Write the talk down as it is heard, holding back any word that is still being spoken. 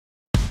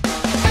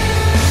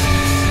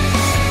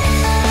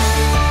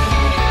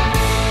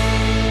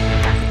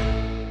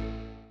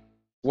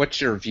what's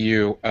your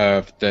view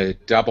of the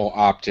double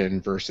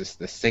opt-in versus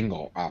the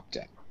single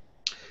opt-in?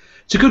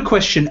 It's a good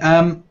question.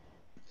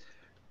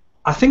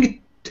 I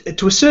think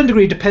to a certain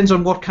degree it depends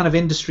on what kind of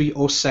industry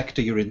or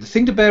sector you're in. The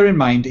thing to bear in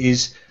mind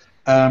is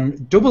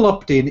double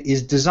opt-in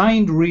is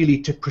designed really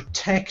to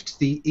protect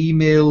the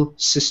email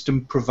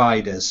system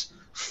providers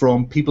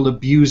from people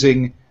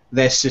abusing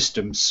their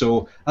systems.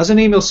 So as an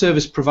email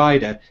service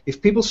provider, if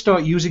people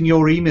start using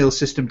your email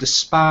system to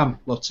spam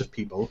lots of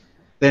people,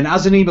 then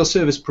as an email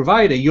service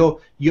provider, you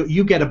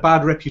get a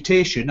bad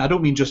reputation. I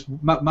don't mean just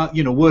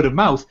word of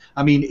mouth.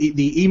 I mean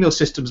the email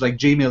systems like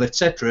Gmail,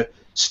 etc.,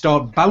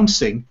 start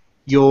bouncing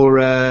your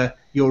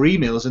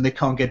emails and they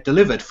can't get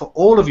delivered for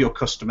all of your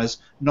customers,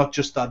 not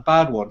just that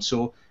bad one.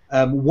 So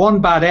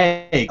one bad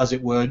egg, as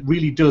it were,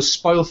 really does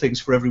spoil things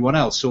for everyone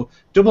else. So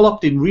double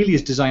opt-in really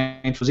is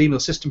designed for email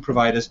system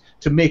providers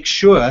to make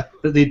sure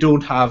that they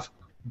don't have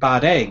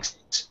bad eggs.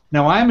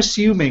 Now, I'm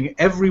assuming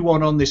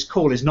everyone on this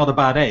call is not a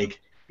bad egg.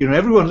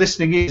 Everyone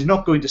listening is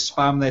not going to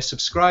spam their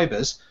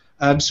subscribers.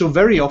 So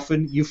very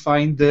often you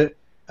find that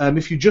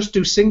if you just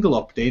do single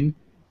opt-in,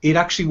 it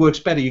actually works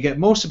better. You get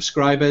more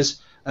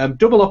subscribers.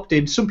 Double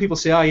opt-in, some people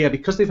say, oh yeah,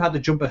 because they've had to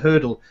jump a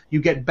hurdle,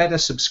 you get better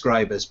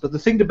subscribers. But the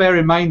thing to bear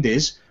in mind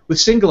is, with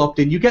single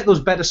opt-in, you get those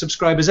better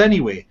subscribers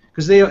anyway,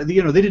 because they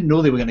didn't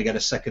know they were going to get a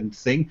second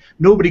thing.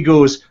 Nobody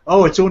goes,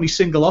 oh, it's only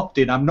single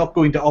opt-in, I'm not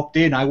going to opt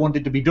in, I want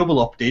it to be double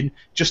opt-in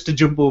just to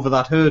jump over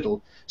that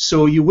hurdle.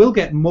 So you will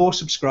get more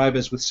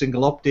subscribers with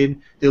single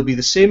opt-in. They'll be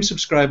the same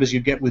subscribers you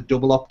get with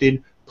double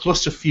opt-in,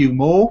 plus a few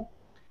more.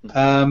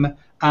 Some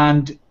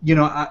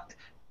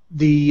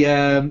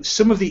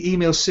of the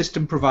email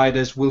system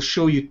providers will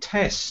show you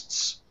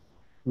tests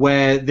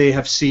where they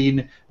have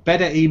seen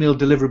better email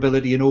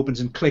deliverability and opens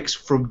and clicks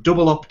from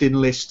double opt-in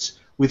lists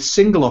with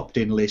single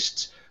opt-in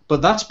lists,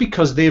 but that's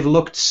because they've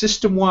looked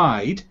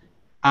system-wide,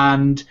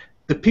 and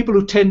the people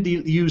who tend to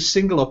use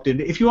single opt-in,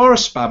 if you are a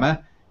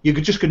spammer, you're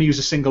just going to use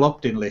a single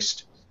opt-in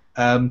list.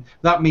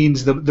 That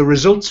means the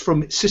results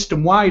from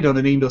system-wide on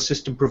an email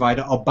system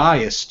provider are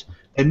biased.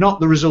 They're not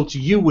the results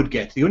you would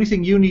get. The only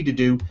thing you need to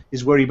do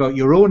is worry about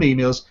your own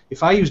emails.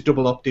 If I use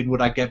double opt-in,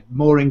 would I get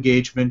more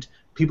engagement,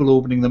 people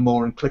opening them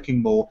more and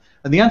clicking more?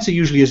 And the answer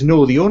usually is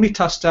no. The only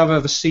tests I've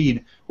ever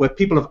seen where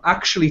people have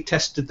actually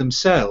tested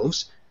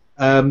themselves,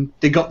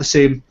 they got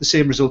the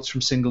same results from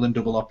single and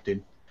double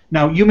opt-in.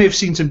 Now, you may have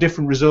seen some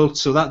different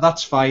results, so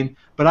that's fine,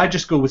 but I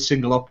just go with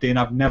single opt-in.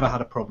 I've never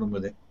had a problem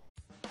with it.